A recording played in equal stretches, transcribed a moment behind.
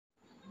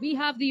We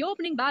have the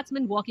opening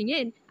batsman walking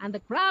in and the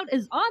crowd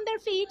is on their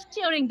feet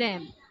cheering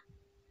them.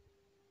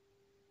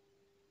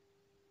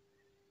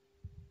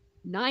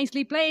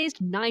 Nicely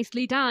placed,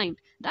 nicely timed.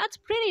 That's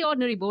pretty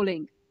ordinary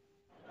bowling.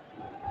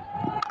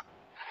 Up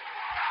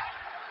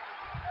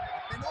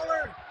and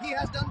over. He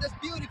has done this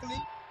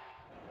beautifully.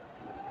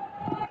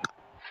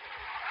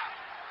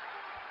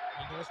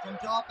 He goes from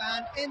top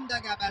and in the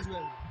gap as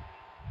well.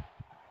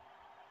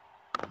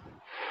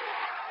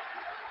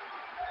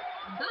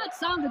 That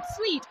sounded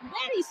sweet,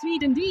 very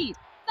sweet indeed.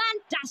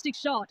 Fantastic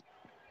shot.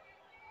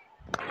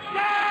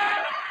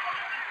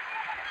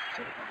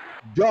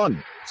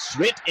 Gone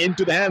straight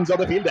into the hands of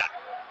the fielder.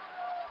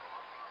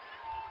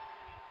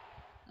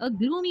 A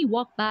gloomy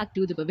walk back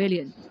to the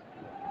pavilion.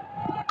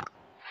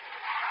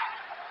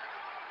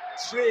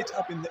 Straight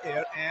up in the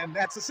air, and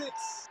that's a 6.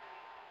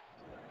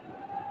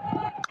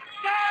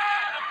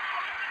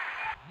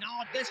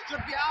 Now this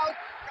should be out.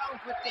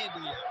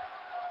 Comfortable here.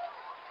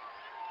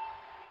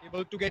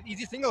 Able to get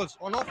easy singles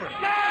on offer.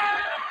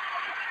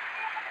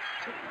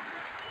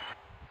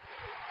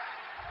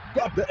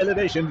 Got the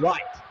elevation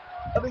right,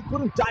 but he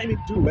couldn't time it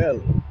too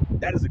well.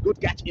 That is a good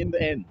catch in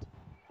the end.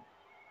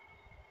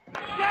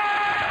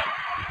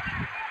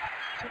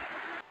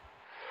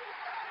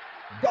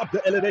 Got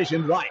the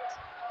elevation right,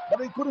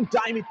 but he couldn't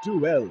time it too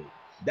well.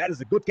 That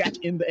is a good catch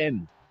in the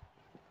end.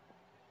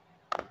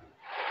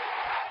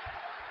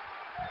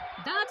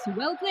 That's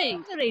well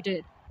played.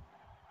 Rated.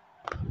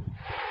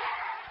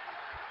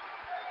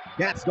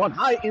 That's gone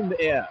high in the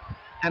air,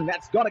 and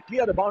that's gonna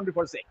clear the boundary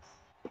for 6.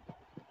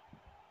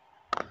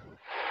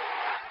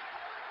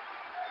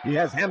 He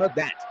has hammered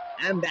that,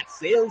 and that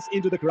sails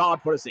into the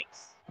crowd for a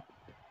 6.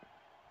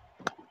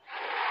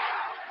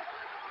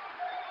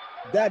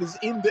 That is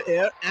in the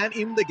air and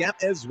in the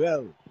gap as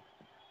well.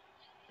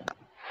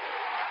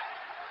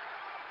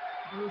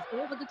 Goes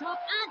over the top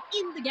and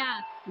in the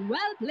gap.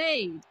 Well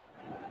played.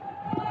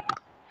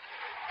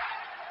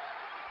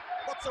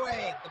 Puts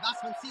away. The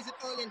batsman sees it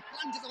early and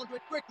plunges onto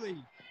it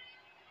quickly.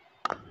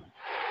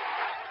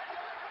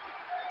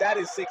 That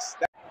is 6.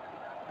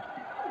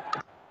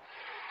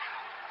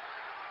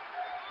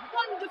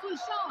 Wonderful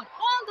shot.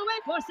 All the way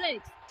for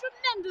 6.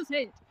 Tremendous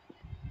hit.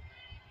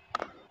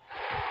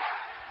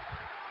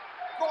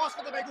 Goes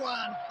for the big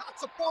one.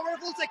 That's a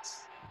powerful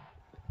 6.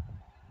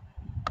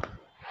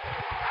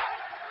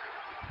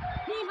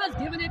 He has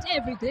given it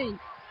everything.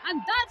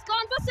 And that's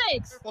gone for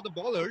 6. For the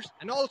bowlers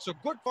and also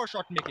good for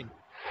shot making.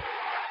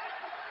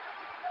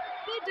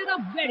 He did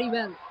up very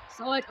well.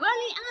 Saw it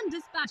early and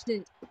dispatched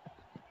it.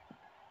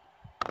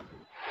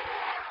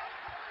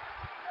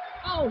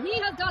 Oh, he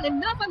has done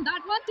enough on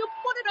that one to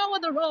put it over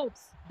the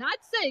ropes.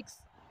 That's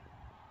 6.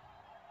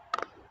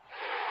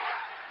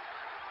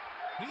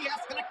 He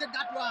has connected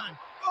that one.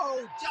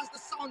 Oh, just the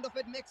sound of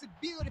it makes it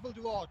beautiful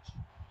to watch.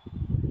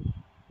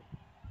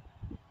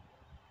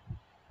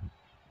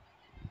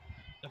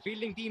 The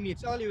fielding team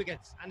needs early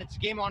wickets and it's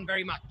game on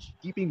very much.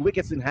 Keeping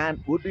wickets in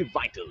hand would be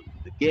vital.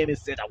 The game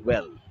is set up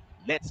well.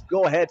 Let's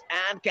go ahead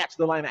and catch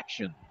the live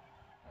action.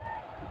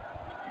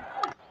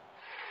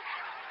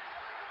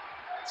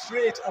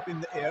 Straight up in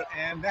the air,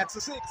 and that's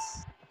a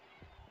 6.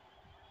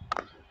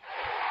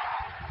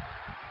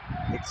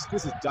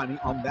 Exquisite timing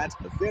on that.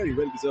 A very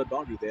well-deserved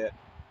boundary there.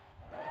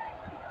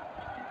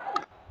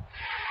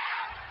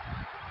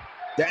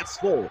 That's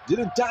 4.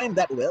 Didn't time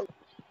that well.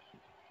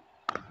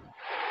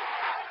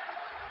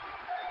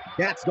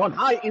 That's gone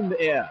high in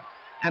the air,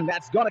 and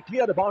that's gonna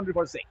clear the boundary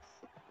for 6.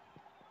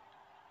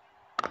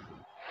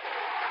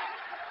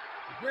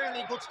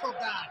 Really good stroke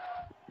that.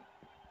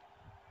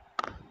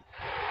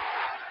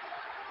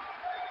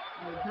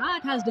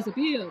 That has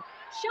disappeared.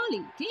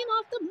 Surely came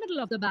off the middle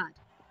of the bat.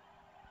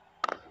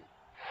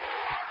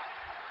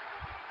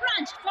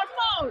 Crunched for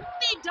 4.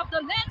 Picked up the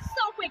leg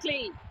so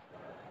quickly.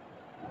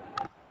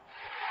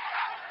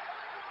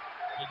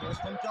 He goes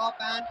from top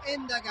and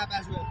in the gap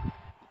as well.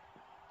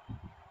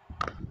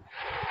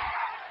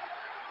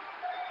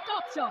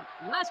 Top shot.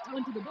 Lashed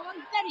onto the ball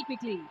very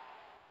quickly.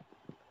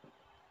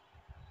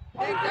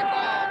 Take them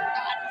on.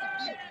 That's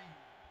a beauty.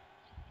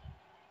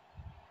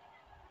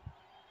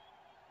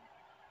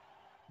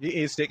 He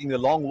is taking a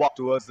long walk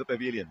towards the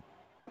pavilion.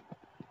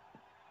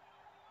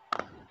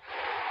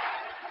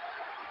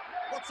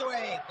 Puts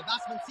away. The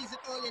batsman sees it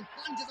early and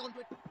plunges onto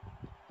it.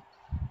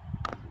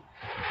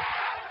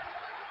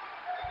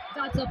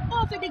 That's a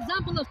perfect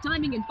example of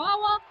timing and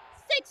power.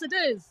 6 it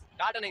is.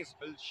 That innings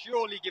will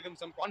surely give him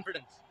some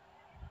confidence.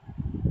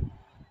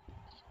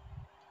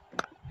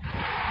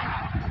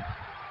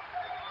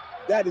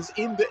 That is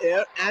in the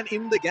air and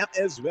in the gap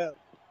as well.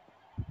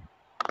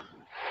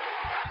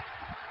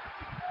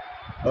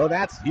 Oh,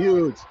 that's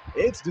huge.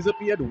 It's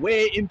disappeared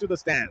way into the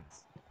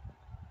stands.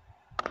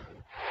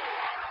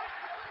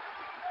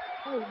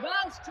 Oh,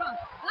 well struck.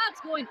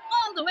 That's going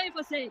all the way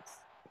for 6.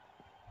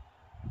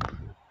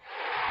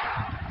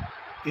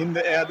 In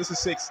the air, this is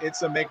 6.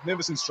 It's a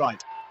magnificent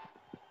strike.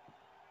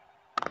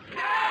 He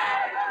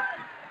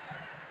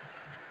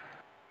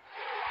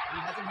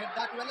hasn't hit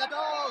that well at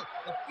all.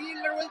 The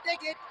fielder will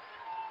take it.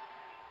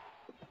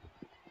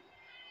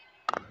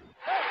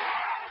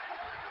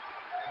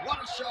 What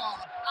a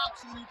shot!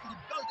 Absolutely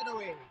belted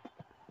away.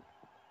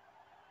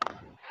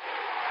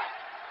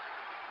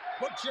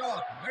 Good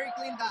shot. Very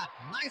clean that.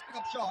 Nice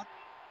pickup shot.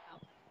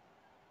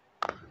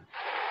 Up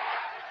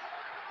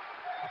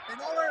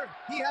and over.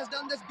 He has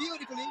done this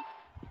beautifully.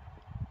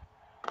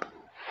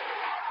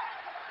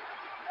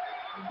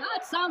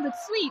 That sounded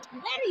sweet.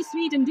 Very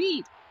sweet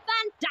indeed.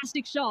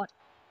 Fantastic shot.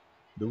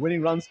 The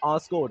winning runs are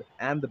scored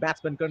and the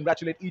batsmen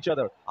congratulate each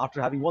other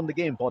after having won the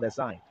game for their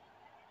side.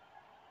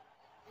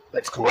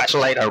 Let's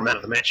congratulate our man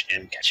of the match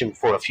and catch him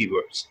for a few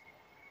words.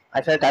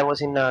 I felt I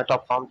was in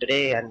top form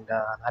today, and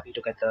I'm happy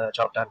to get the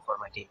job done for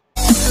my team.